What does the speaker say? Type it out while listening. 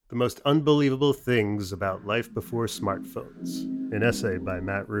The Most Unbelievable Things About Life Before Smartphones, an essay by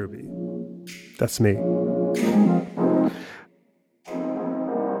Matt Ruby. That's me.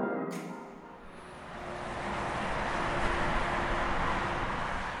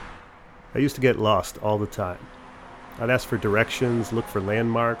 I used to get lost all the time. I'd ask for directions, look for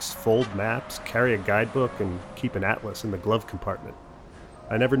landmarks, fold maps, carry a guidebook, and keep an atlas in the glove compartment.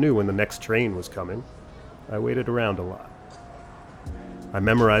 I never knew when the next train was coming. I waited around a lot. I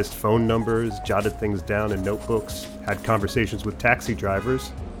memorized phone numbers, jotted things down in notebooks, had conversations with taxi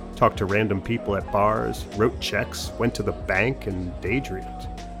drivers, talked to random people at bars, wrote checks, went to the bank, and daydreamed.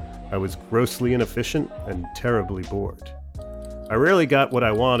 I was grossly inefficient and terribly bored. I rarely got what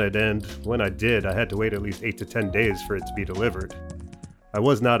I wanted, and when I did, I had to wait at least 8 to 10 days for it to be delivered. I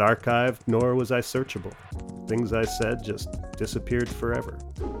was not archived, nor was I searchable. Things I said just disappeared forever.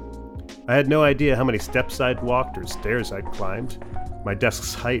 I had no idea how many steps I'd walked or stairs I'd climbed. My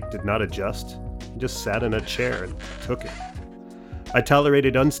desk's height did not adjust. I just sat in a chair and took it. I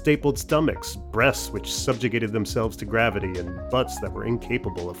tolerated unstapled stomachs, breasts which subjugated themselves to gravity, and butts that were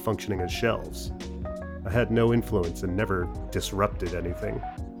incapable of functioning as shelves. I had no influence and never disrupted anything.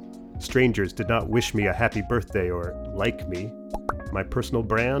 Strangers did not wish me a happy birthday or like me. My personal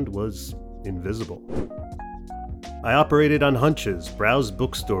brand was invisible. I operated on hunches, browsed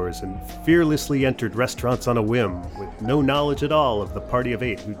bookstores, and fearlessly entered restaurants on a whim, with no knowledge at all of the party of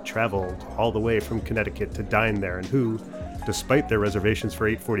 8 who traveled all the way from Connecticut to dine there and who, despite their reservations for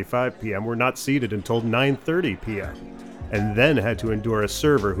 8:45 p.m., were not seated until 9:30 p.m., and then had to endure a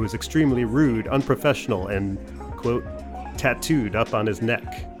server who was extremely rude, unprofessional, and, quote, tattooed up on his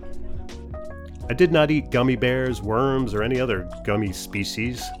neck. I did not eat gummy bears, worms, or any other gummy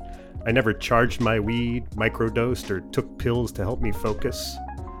species. I never charged my weed, microdosed, or took pills to help me focus.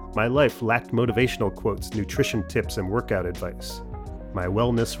 My life lacked motivational quotes, nutrition tips, and workout advice. My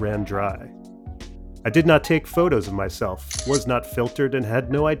wellness ran dry. I did not take photos of myself, was not filtered, and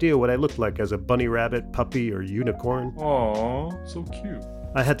had no idea what I looked like as a bunny rabbit, puppy, or unicorn. Aww, so cute.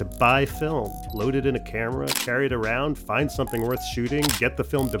 I had to buy film, load it in a camera, carry it around, find something worth shooting, get the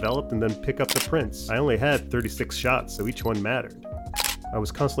film developed, and then pick up the prints. I only had 36 shots, so each one mattered. I was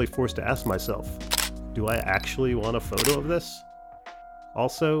constantly forced to ask myself, do I actually want a photo of this?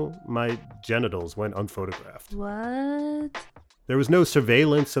 Also, my genitals went unphotographed. What? There was no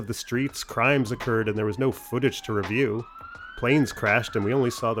surveillance of the streets, crimes occurred, and there was no footage to review. Planes crashed and we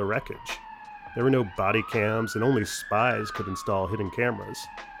only saw the wreckage. There were no body cams, and only spies could install hidden cameras.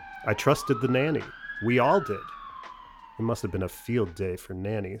 I trusted the nanny. We all did. It must have been a field day for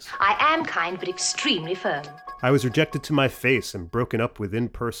nannies. I am kind but extremely firm. I was rejected to my face and broken up with in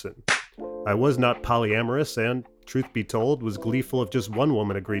person. I was not polyamorous and, truth be told, was gleeful if just one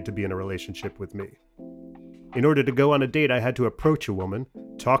woman agreed to be in a relationship with me. In order to go on a date, I had to approach a woman,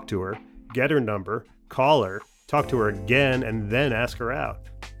 talk to her, get her number, call her, talk to her again, and then ask her out.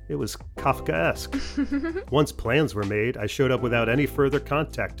 It was Kafkaesque. Once plans were made, I showed up without any further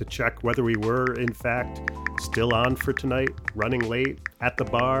contact to check whether we were, in fact, still on for tonight, running late, at the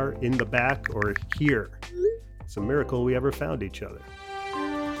bar, in the back, or here. It's a miracle we ever found each other.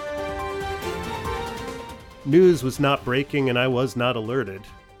 News was not breaking and I was not alerted.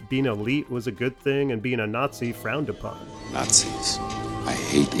 Being elite was a good thing and being a Nazi frowned upon. Nazis. I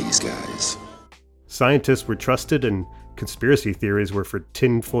hate these guys. Scientists were trusted and conspiracy theories were for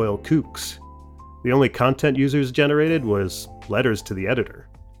tinfoil kooks. The only content users generated was letters to the editor.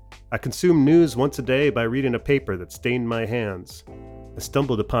 I consumed news once a day by reading a paper that stained my hands. I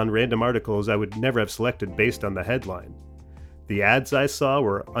stumbled upon random articles I would never have selected based on the headline. The ads I saw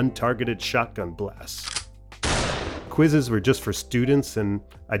were untargeted shotgun blasts. Quizzes were just for students, and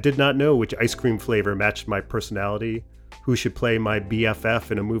I did not know which ice cream flavor matched my personality, who should play my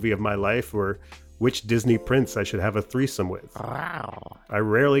BFF in a movie of my life, or which Disney prince I should have a threesome with. Wow. I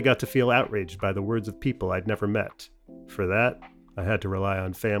rarely got to feel outraged by the words of people I'd never met. For that, I had to rely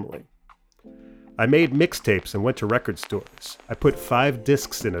on family. I made mixtapes and went to record stores. I put 5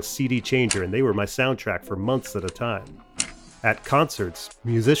 discs in a CD changer and they were my soundtrack for months at a time. At concerts,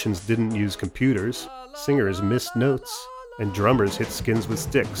 musicians didn't use computers, singers missed notes, and drummers hit skins with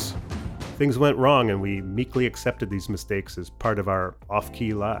sticks. Things went wrong and we meekly accepted these mistakes as part of our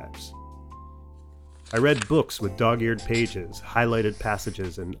off-key lives. I read books with dog-eared pages, highlighted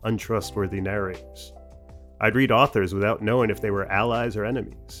passages, and untrustworthy narrators. I'd read authors without knowing if they were allies or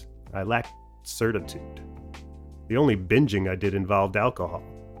enemies. I lacked certitude. The only binging I did involved alcohol.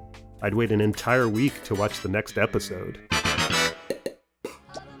 I'd wait an entire week to watch the next episode.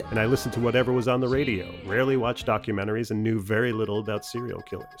 And I listened to whatever was on the radio, rarely watched documentaries, and knew very little about serial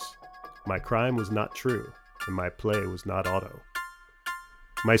killers. My crime was not true, and my play was not auto.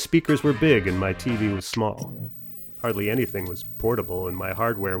 My speakers were big and my TV was small. Hardly anything was portable and my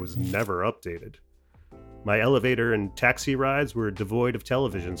hardware was never updated. My elevator and taxi rides were devoid of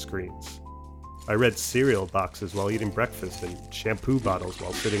television screens. I read cereal boxes while eating breakfast and shampoo bottles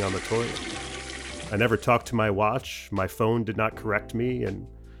while sitting on the toilet. I never talked to my watch, my phone did not correct me, and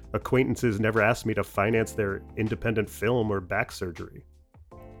acquaintances never asked me to finance their independent film or back surgery.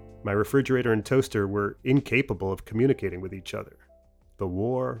 My refrigerator and toaster were incapable of communicating with each other. The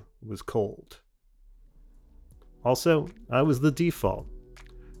war was cold. Also, I was the default.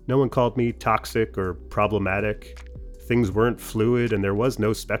 No one called me toxic or problematic. Things weren't fluid and there was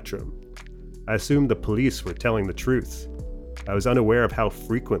no spectrum. I assumed the police were telling the truth. I was unaware of how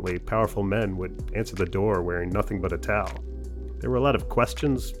frequently powerful men would answer the door wearing nothing but a towel. There were a lot of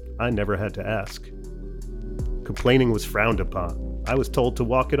questions I never had to ask. Complaining was frowned upon. I was told to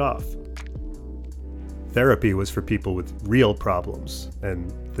walk it off. Therapy was for people with real problems,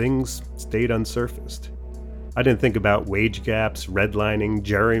 and things stayed unsurfaced. I didn't think about wage gaps, redlining,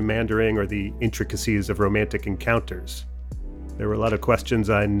 gerrymandering, or the intricacies of romantic encounters. There were a lot of questions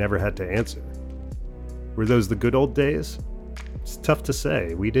I never had to answer. Were those the good old days? It's tough to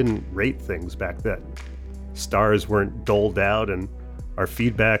say. We didn't rate things back then. Stars weren't doled out and our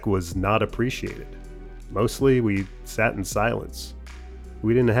feedback was not appreciated. Mostly we sat in silence.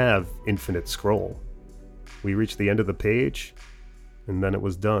 We didn't have infinite scroll. We reached the end of the page and then it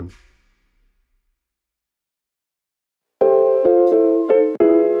was done.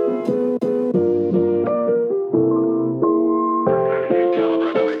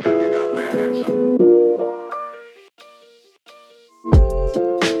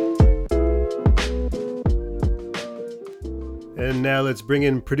 And now let's bring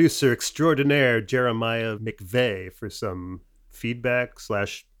in producer extraordinaire Jeremiah McVeigh for some feedback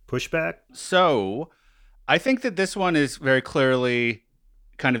 / pushback. So I think that this one is very clearly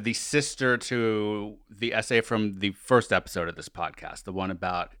kind of the sister to the essay from the first episode of this podcast, the one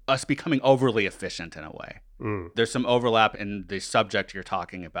about us becoming overly efficient in a way. There's some overlap in the subject you're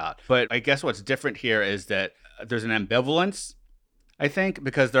talking about. But I guess what's different here is that there's an ambivalence, I think,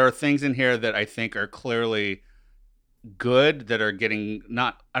 because there are things in here that I think are clearly good that are getting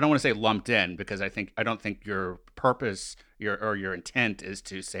I don't want to say lumped in, because I don't think your purpose your intent is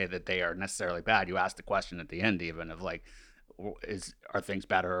to say that they are necessarily bad. You asked the question at the end even of like, are things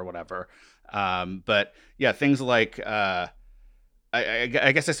better or whatever. But yeah, things like I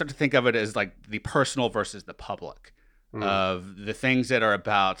guess I start to think of it as like the personal versus the public, of the things that are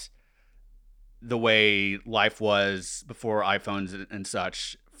about the way life was before iPhones and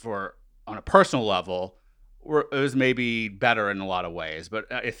such, for on a personal level, it was maybe better in a lot of ways.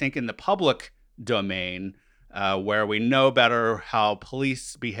 But I think in the public domain, where we know better how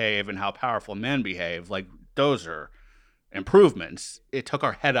police behave and how powerful men behave, like those are improvements. It took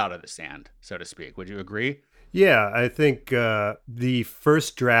our head out of the sand, so to speak. Would you agree? Yeah, I think the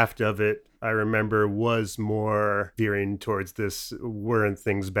first draft of it, I remember, was more veering towards this, weren't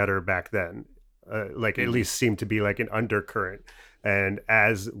things better back then? Like at least seemed to be like an undercurrent. And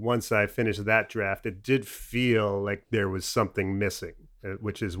once I finished that draft, it did feel like there was something missing,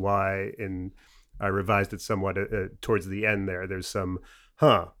 which is why I revised it somewhat towards the end there. There's some,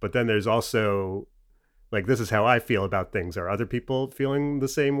 but then there's also, like, this is how I feel about things. Are other people feeling the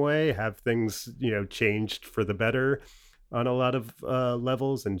same way? Have things, changed for the better on a lot of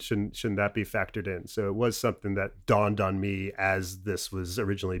levels? And shouldn't that be factored in? So it was something that dawned on me as this was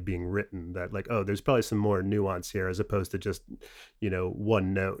originally being written, that like, oh, there's probably some more nuance here as opposed to just,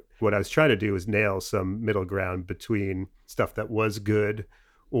 one note. What I was trying to do was nail some middle ground between stuff that was good,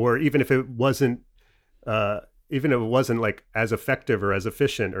 or even if it wasn't like as effective or as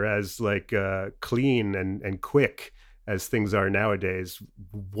efficient or as like clean and quick as things are nowadays,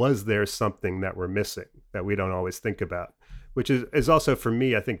 was there something that we're missing that we don't always think about? Which is also, for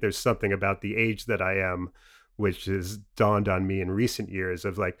me, I think there's something about the age that I am, which has dawned on me in recent years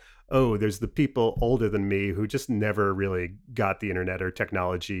of like, oh, there's the people older than me who just never really got the internet or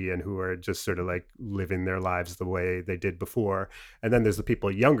technology and who are just sort of like living their lives the way they did before. And then there's the people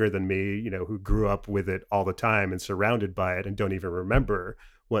younger than me, who grew up with it all the time and surrounded by it and don't even remember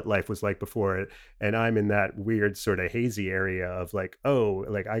what life was like before it. And I'm in that weird sort of hazy area of like, oh,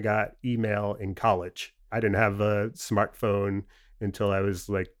 like I got email in college. I didn't have a smartphone until I was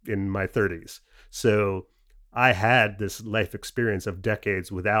like in my 30s. So I had this life experience of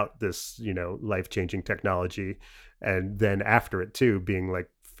decades without this, life-changing technology. And then after it too, being like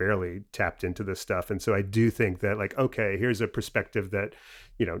fairly tapped into this stuff. And so I do think that like, okay, here's a perspective that,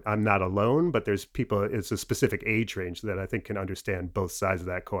 I'm not alone, but there's people, it's a specific age range that I think can understand both sides of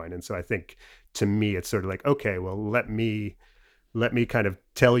that coin. And so I think to me, it's sort of like, okay, well, let me let me kind of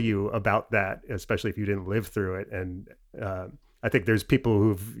tell you about that, especially if you didn't live through it. And I think there's people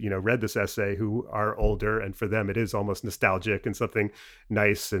who've, read this essay who are older, and for them it is almost nostalgic and something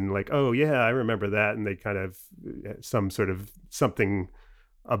nice and like, oh yeah, I remember that. And they kind of, some sort of something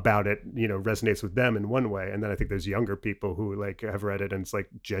about it, resonates with them in one way. And then I think there's younger people who like have read it and it's like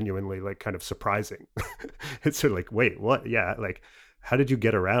genuinely like kind of surprising. It's sort of like, wait, what? Yeah. Like, how did you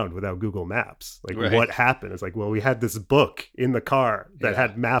get around without Google Maps? Like, Right. What happened? It's like, well, we had this book in the car that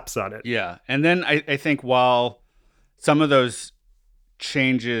had maps on it. Yeah. And then I think while some of those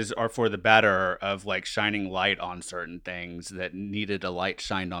changes are for the better of like shining light on certain things that needed a light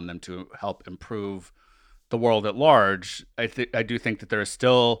shined on them to help improve the world at large, I do think that there is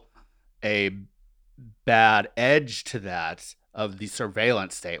still a bad edge to that of the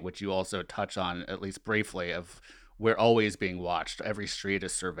surveillance state, which you also touch on at least briefly, of we're always being watched. Every street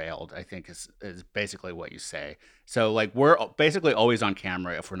is surveilled, I think is basically what you say. So like we're basically always on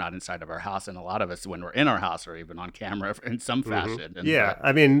camera if we're not inside of our house. And a lot of us, when we're in our house, are even on camera in some fashion. And Yeah.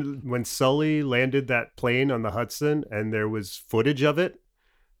 I mean, when Sully landed that plane on the Hudson and there was footage of it,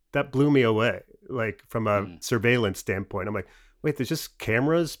 that blew me away. Like from a surveillance standpoint, I'm like, wait, there's just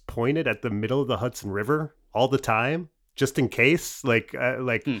cameras pointed at the middle of the Hudson River all the time, just in case. Like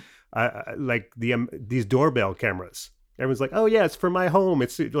these doorbell cameras. Everyone's like, oh yeah, it's for my home.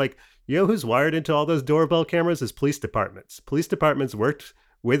 It's like, who's wired into all those doorbell cameras is police departments. Police departments worked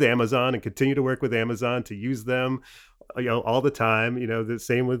with Amazon and continue to work with Amazon to use them, all the time. The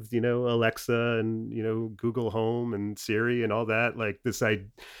same with, Alexa and, Google Home and Siri and all that. Like this,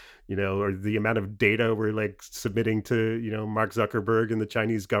 or the amount of data we're like submitting to, Mark Zuckerberg and the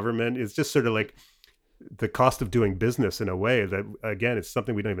Chinese government is just sort of like the cost of doing business in a way that, again, it's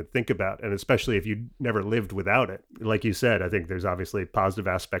something we don't even think about. And especially if you never lived without it. Like you said, I think there's obviously positive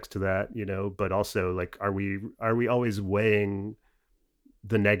aspects to that, but also like, are we always weighing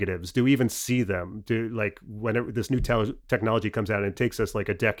the negatives? Do we even see them? Like whenever this new technology comes out, and it takes us like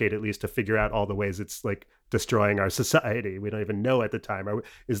a decade at least to figure out all the ways it's like destroying our society. We don't even know at the time.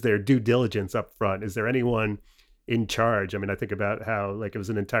 Is there due diligence up front? Is there anyone in charge? I mean, I think about how like it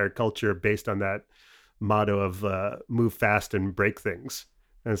was an entire culture based on that motto of move fast and break things.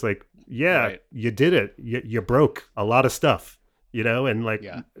 And it's like, yeah, right. You did it. You broke a lot of stuff, and like,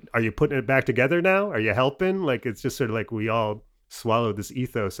 Are you putting it back together now? Are you helping? Like, it's just sort of like we all swallow this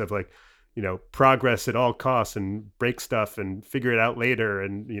ethos of like, progress at all costs and break stuff and figure it out later.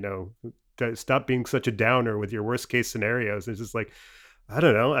 And, stop being such a downer with your worst case scenarios. It's just like, I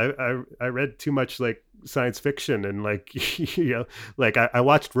don't know. I read too much like science fiction and like, like I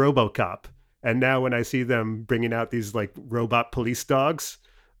watched RoboCop. And now when I see them bringing out these like robot police dogs,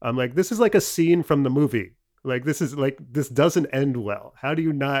 I'm like, this is like a scene from the movie. Like, this doesn't end well. How do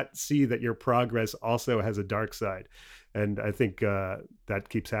you not see that your progress also has a dark side? And I think that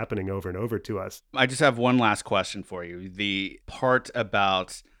keeps happening over and over to us. I just have one last question for you. The part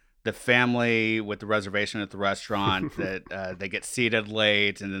about the family with the reservation at the restaurant that they get seated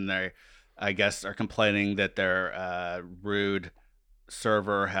late, and then they, I guess, are complaining that their rude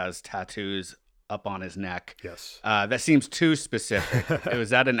server has tattoos up on his neck. Yes. That seems too specific.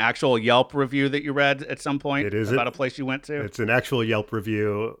 Was that an actual Yelp review that you read at some point? It is about a place you went to? It's an actual Yelp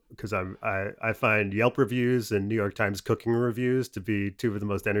review, because I find Yelp reviews and New York Times cooking reviews to be two of the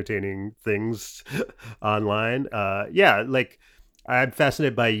most entertaining things online. Like I'm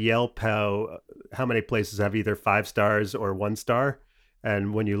fascinated by Yelp, how many places have either 5 stars or 1 star.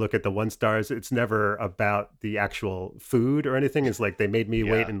 And when you look at the 1 stars, it's never about the actual food or anything. It's like they made me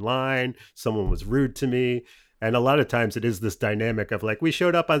wait in line. Someone was rude to me. And a lot of times it is this dynamic of like, we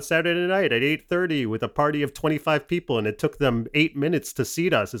showed up on Saturday night at 8:30 with a party of 25 people and it took them 8 minutes to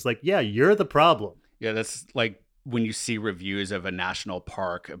seat us. It's like, yeah, you're the problem. Yeah, that's like when you see reviews of a national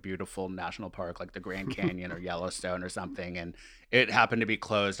park, a beautiful national park like the Grand Canyon or Yellowstone or something, and it happened to be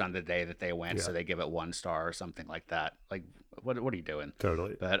closed on the day that they went, so they give it 1 star or something like that. Like, what are you doing?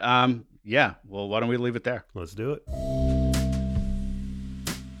 Totally. But well, why don't we leave it there? Let's do it.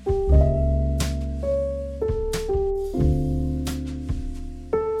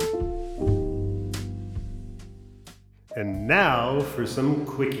 And now for some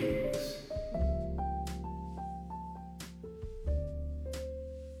quickies.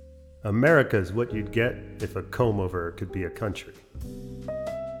 America's what you'd get if a comb-over could be a country.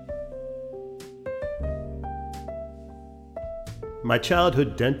 My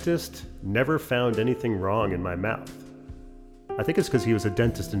childhood dentist never found anything wrong in my mouth. I think it's because he was a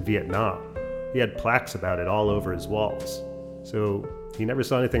dentist in Vietnam. He had plaques about it all over his walls. So he never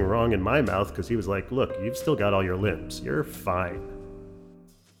saw anything wrong in my mouth because he was like, look, you've still got all your limbs. You're fine.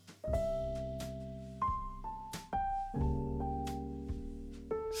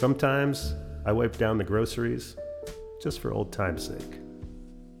 Sometimes I wipe down the groceries just for old time's sake.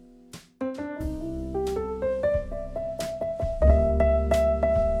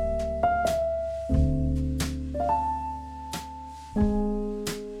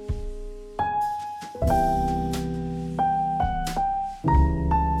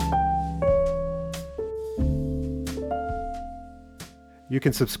 You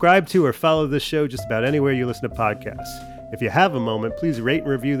can subscribe to or follow this show just about anywhere you listen to podcasts. If you have a moment, please rate and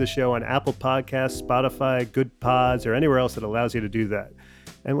review the show on Apple Podcasts, Spotify, Good Pods, or anywhere else that allows you to do that.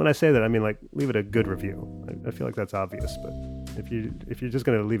 And when I say that, I mean, like, leave it a good review. I feel like that's obvious, but if you're just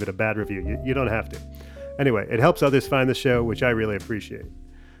going to leave it a bad review, you don't have to. Anyway, it helps others find the show, which I really appreciate.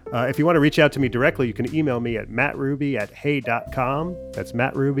 If you want to reach out to me directly, you can email me at mattruby@hey.com. That's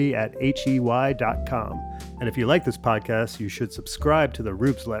mattruby@hey.com. And if you like this podcast, you should subscribe to the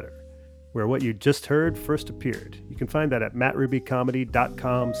Rubes Letter, where what you just heard first appeared. You can find that at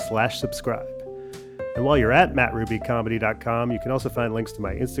mattrubycomedy.com/subscribe. And while you're at mattrubycomedy.com, you can also find links to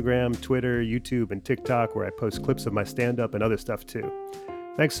my Instagram, Twitter, YouTube, and TikTok, where I post clips of my stand-up and other stuff too.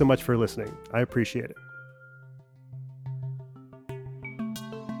 Thanks so much for listening. I appreciate it.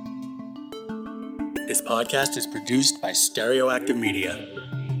 This podcast is produced by Stereoactive Media.